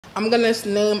I'm gonna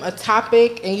name a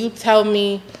topic, and you tell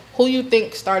me who you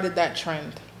think started that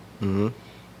trend,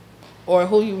 or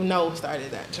who you know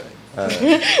started that trend.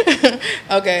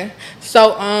 Okay,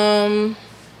 so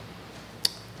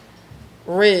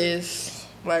Rizz.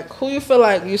 Like, who you feel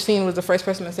like you seen was the first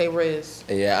person to say Rizz?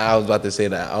 Yeah, I was about to say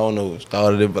that. I don't know who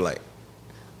started it, but like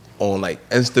on like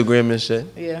Instagram and shit.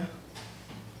 Yeah.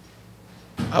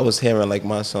 I was hearing like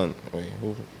my son. Wait,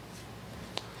 who?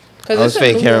 I Cause was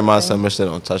fake hearing my thing. son. Mr.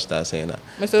 Don't touch that saying that.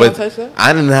 Mr. But Don't touch that.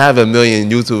 I didn't have a million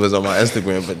YouTubers on my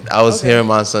Instagram, but I was hearing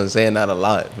my son saying that a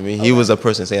lot. I mean, he was a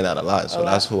person saying that a lot, so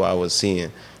that's who I was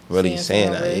seeing really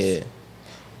saying that. Yeah.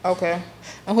 Okay.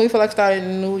 And who you feel like started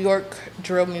New York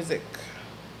drill music?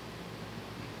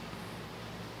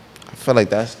 I feel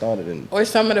like that started in. Or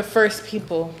some of the first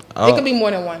people. It could be more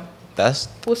than one.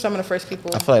 Who's some of the first people?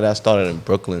 I feel like that started in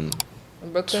Brooklyn.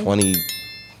 In Brooklyn?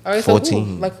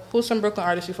 2014. Like, who's some Brooklyn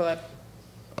artists you feel like?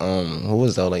 Who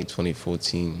was that, like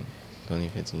 2014,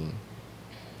 2015?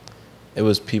 It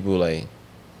was people like,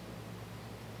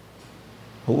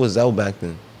 who was out back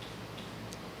then?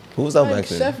 Who was out back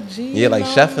then? Chef G. Yeah, like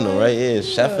Chef and them, right? Yeah,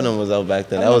 Chef and them was out back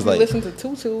then. That was like. Listen to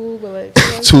Tutu, but like.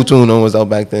 Tutu and them was out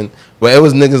back then. But it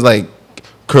was niggas like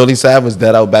Curly Sav was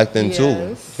dead out back then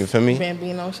too. You feel me?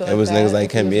 Bambino, shit it was like niggas that.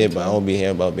 like him, yeah, but I don't be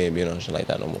hearing about Bambino and shit like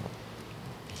that no more.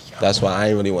 That's why I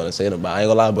ain't really want to say them, but I ain't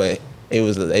gonna lie, but they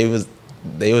was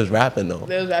rapping though.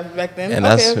 They was rapping back then. And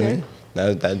that's for me.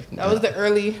 That was the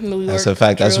early New York. That's a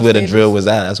fact. That's where the drill was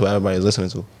at. That's what everybody was listening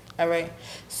to. All right,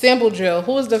 sample drill.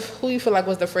 Who you feel like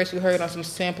was the first you heard on some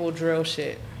sample drill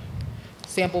shit?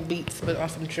 Sample beats, but on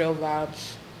some drill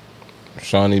vibes.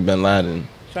 Shawnee Bin Laden.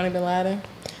 Shawnee Bin Laden.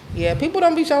 Yeah, people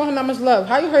don't be showing him that much love.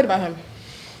 How you heard about him?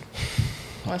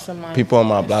 People on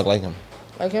my block like him.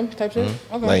 Like him type shit?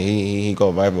 Okay. Like he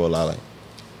go viral a lot.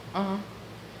 Like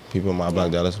people on my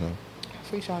block that listen to him.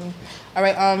 Free Shawnee. All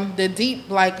right. The deep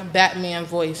like Batman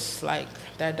voice, like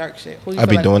that dark shit. Who you I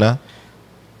be like? doing that.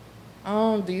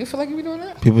 Do you feel like you be doing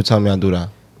that? People tell me I do that.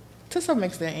 To some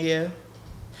extent, yeah.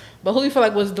 But who you feel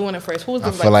like was doing it first? Who was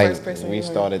the first person? We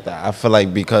started that. I feel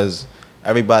like because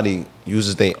everybody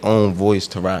uses their own voice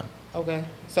to rap. Okay.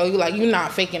 So you're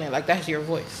not faking it. Like that's your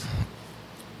voice.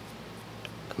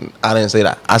 I didn't say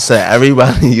that. I said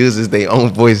everybody uses their own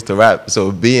voice to rap.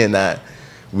 So being that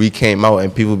we came out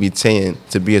and people be saying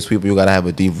to be a sweeper, you gotta have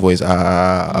a deep voice.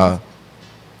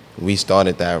 We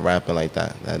started that rapping like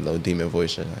that little demon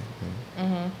voice shit.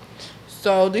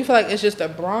 So do you feel like it's just a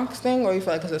Bronx thing, or you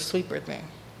feel like it's a sweeper thing?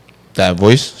 That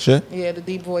voice shit? Yeah, the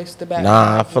deep voice, the back.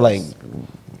 Nah, I feel like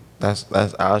that's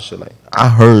our shit. Like I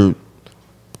heard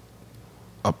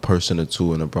a person or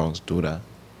two in the Bronx do that.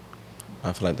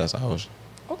 I feel like that's our shit.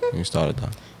 Okay. We started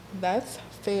that. That's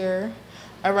fair.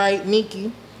 All right,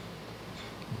 Neaky.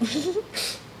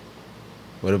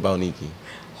 What about Neaky?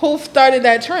 Who started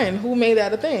that trend? Who made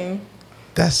that a thing?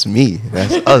 That's me.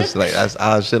 That's us. Like that's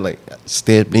our shit. Like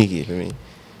stamp Neaky for me.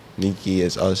 Neaky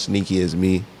is us. Neaky is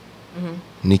me.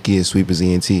 Neaky is Sweepers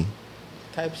ENT.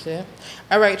 Type shit.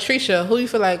 All right, Trisha. Who you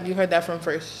feel like you heard that from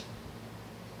first?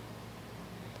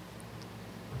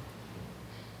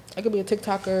 It could be a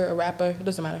TikToker, a rapper. It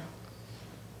doesn't matter.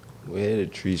 Where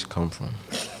did Trish come from?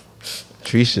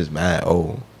 Trish is mad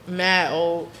old. Mad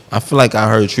old. I feel like I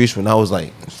heard Trish when I was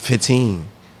like 15.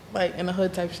 Like in the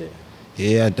hood type shit.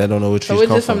 Yeah, I don't know where Trish come from.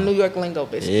 So it's just some New York lingo,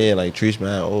 basically. Yeah, like Trish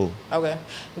mad old. Okay.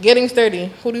 Getting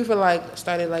sturdy. Who do you feel like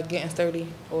started like getting sturdy,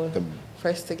 or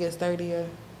first to get sturdy? Or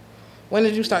when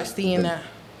did you start seeing that?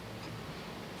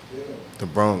 The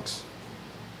Bronx.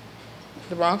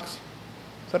 The Bronx.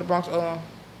 So the Bronx.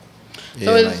 Yeah,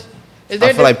 so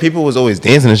I feel like people was always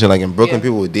dancing and shit. Like in Brooklyn,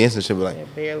 people were dancing and shit, but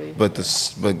like barely. But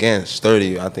again,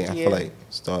 sturdy. I feel like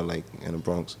started like in the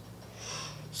Bronx.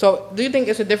 So do you think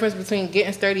it's a difference between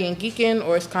getting sturdy and geeking,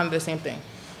 or it's kind of the same thing?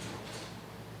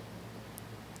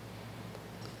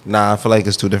 Nah, I feel like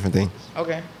it's two different things.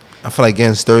 Okay. I feel like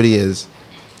getting sturdy is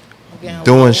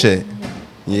doing shit.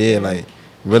 Yeah, like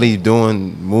really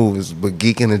doing moves, but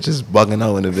geeking is just bugging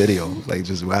out in the video, like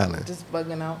just wilding. Just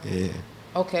bugging out. Yeah.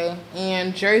 Okay.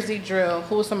 And Jersey drill.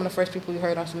 Who was some of the first people you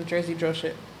heard on some Jersey drill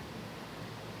shit?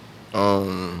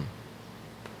 My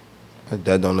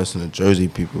dad don't listen to Jersey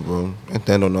people, bro. My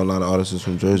dad don't know a lot of artists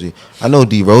from Jersey. I know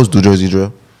D Rose do Jersey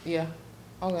drill. Yeah.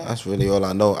 Okay. That's really all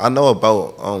I know. I know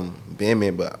about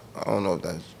Bandman, but I don't know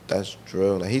if that's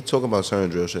drill. Like he talk about certain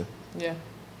drill shit. Yeah.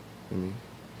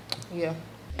 Yeah.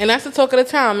 And that's the talk of the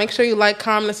town. Make sure you like,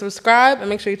 comment, and subscribe, and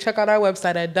make sure you check out our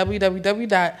website at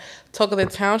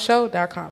www.talkofthetownshow.com.